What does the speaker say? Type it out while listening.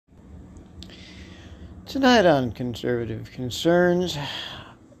Tonight on Conservative Concerns,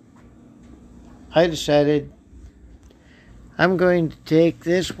 I decided I'm going to take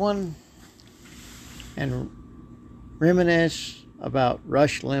this one and reminisce about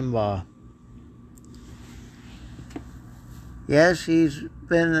Rush Limbaugh. Yes, he's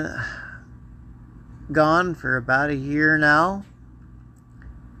been gone for about a year now,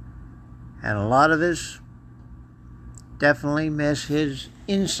 and a lot of us definitely miss his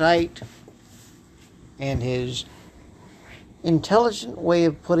insight and his intelligent way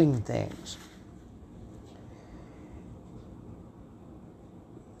of putting things.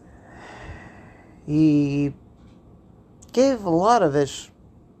 He gave a lot of us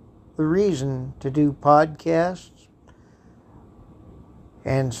the reason to do podcasts,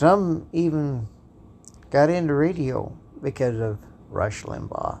 and some even got into radio because of Rush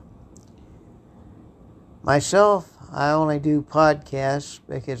Limbaugh. Myself, I only do podcasts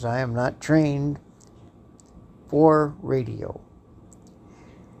because I am not trained for radio.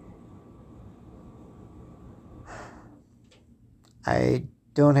 I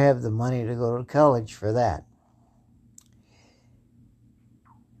don't have the money to go to college for that.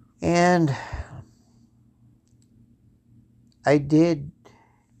 And I did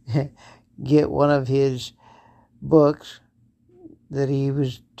get one of his books that he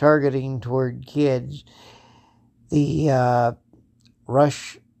was targeting toward kids, the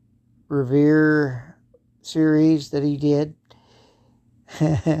Rush Revere series that he did.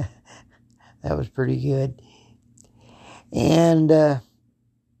 That was pretty good. And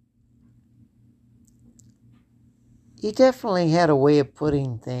he definitely had a way of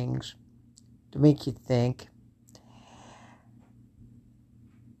putting things to make you think.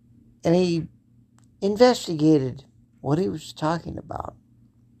 And he investigated what he was talking about.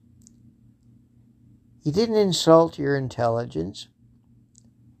 He didn't insult your intelligence.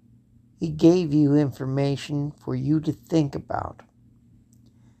 He gave you information for you to think about.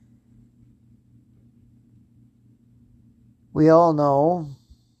 We all know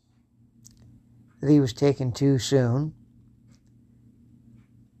that he was taken too soon.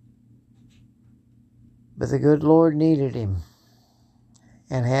 But the good Lord needed him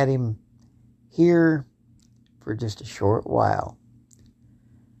and had him here for just a short while.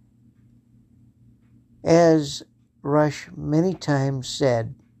 As Rush many times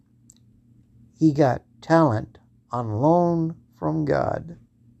said, he got talent on loan from God.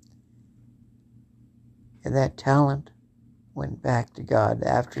 And that talent went back to God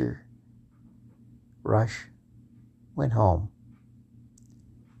after Rush went home.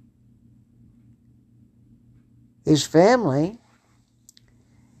 His family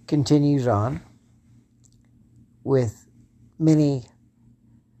continues on with many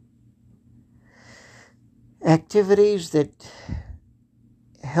activities that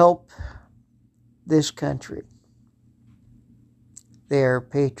help this country. They are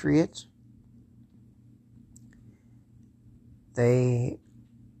patriots. They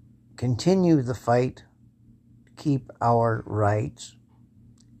continue the fight to keep our rights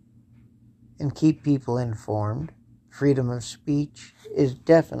and keep people informed. Freedom of speech is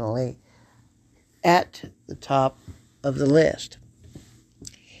definitely at the top of the list.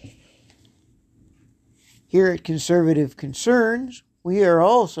 Here at Conservative Concerns, we are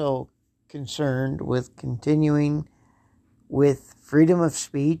also concerned with continuing with freedom of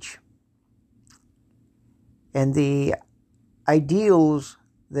speech and the ideals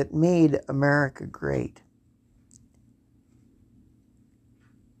that made America great.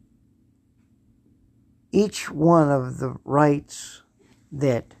 Each one of the rights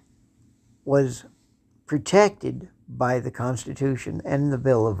that was protected by the Constitution and the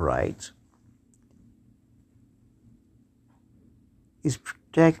Bill of Rights is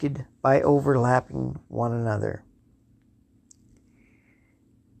protected by overlapping one another.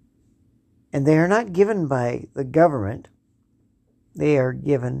 And they are not given by the government. They are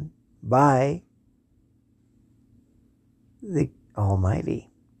given by the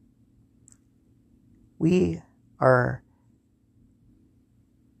Almighty. We are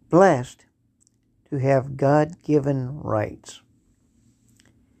blessed to have God-given rights.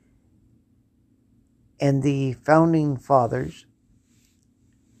 And the founding fathers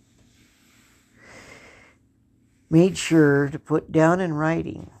made sure to put down in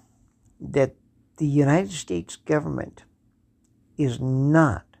writing that the United States government is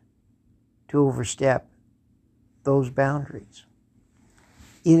not to overstep those boundaries.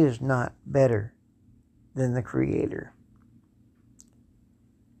 It is not better than the Creator.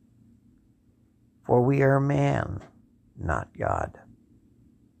 For we are man, not God.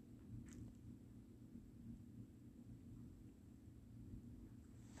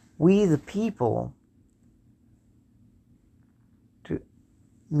 We, the people,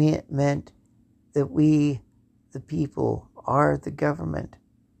 meant that we, the people, are the government,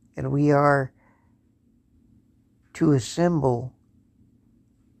 and we are to assemble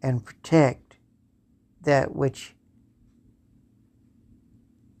and protect that which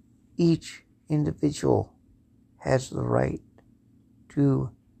each individual has the right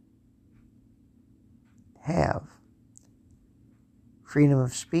to have. Freedom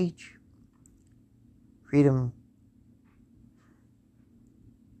of speech, freedom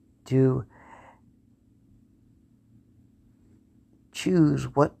to choose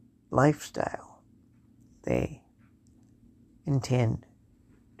what lifestyle they intend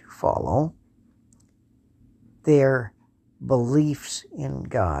to follow, their beliefs in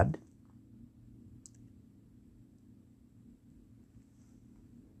God,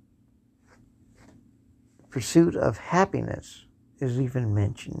 pursuit of happiness is even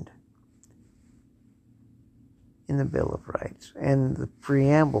mentioned in the Bill of Rights and the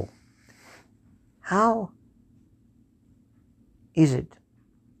preamble. How is it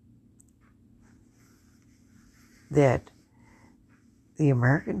that the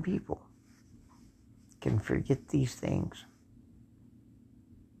American people can forget these things?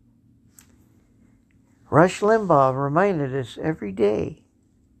 Rush Limbaugh reminded us every day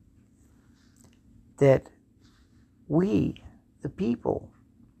that we, the people,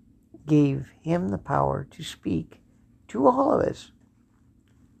 gave him the power to speak to all of us.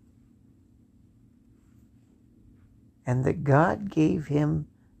 And that God gave him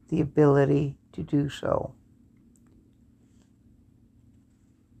the ability to do so.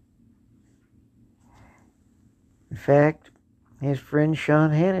 In fact, his friend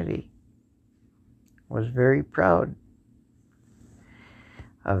Sean Hannity was very proud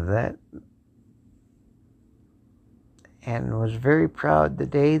of that, and was very proud the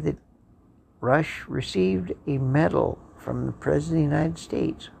day that Rush received a medal from the President of the United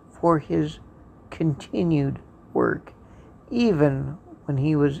States for his continued work, even when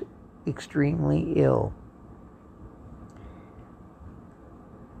he was extremely ill.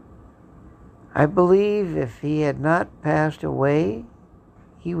 I believe if he had not passed away,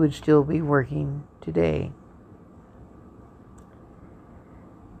 he would still be working today.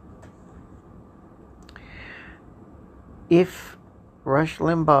 If Rush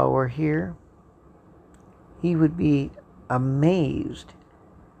Limbaugh were here, he would be amazed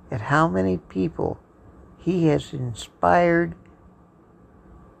at how many people he has inspired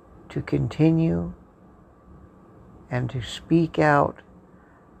to continue and to speak out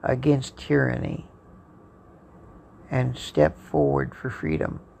against tyranny and step forward for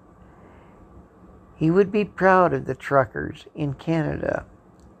freedom. He would be proud of the truckers in Canada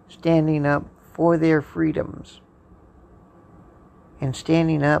standing up for their freedoms and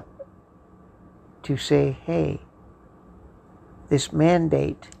standing up to say, hey, this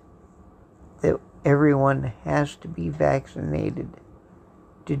mandate that everyone has to be vaccinated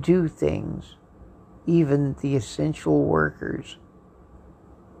to do things, even the essential workers.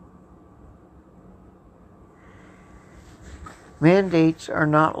 Mandates are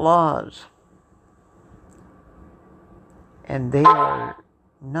not laws, and they are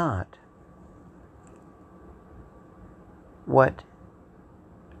not what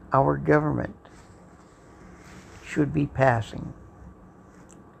our government should be passing.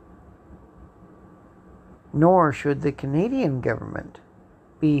 Nor should the Canadian government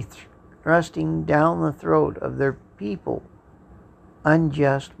be thrusting down the throat of their people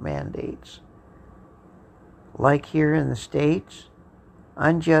unjust mandates. Like here in the States,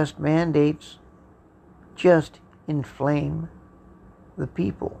 unjust mandates just inflame the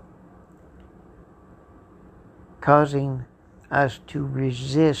people, causing us to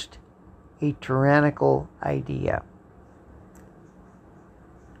resist a tyrannical idea.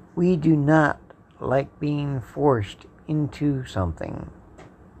 We do not like being forced into something.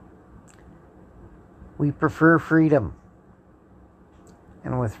 We prefer freedom,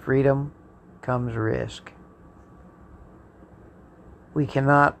 and with freedom comes risk. We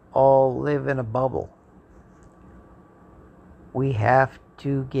cannot all live in a bubble. We have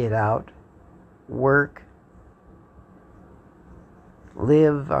to get out, work,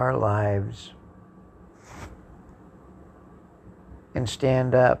 live our lives, and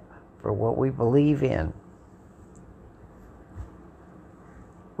stand up for what we believe in.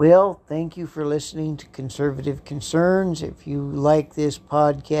 Well, thank you for listening to Conservative Concerns. If you like this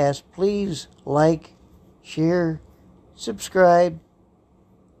podcast, please like, share, subscribe,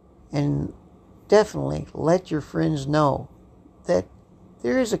 and definitely let your friends know that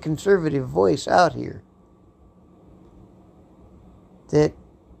there is a conservative voice out here that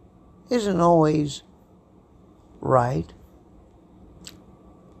isn't always right,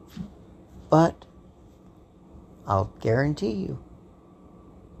 But I'll guarantee you,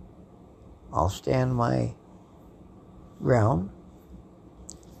 I'll stand my ground.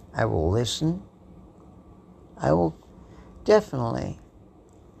 I will listen. I will definitely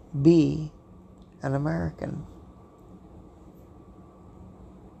be an American.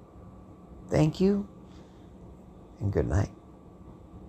 Thank you, and good night.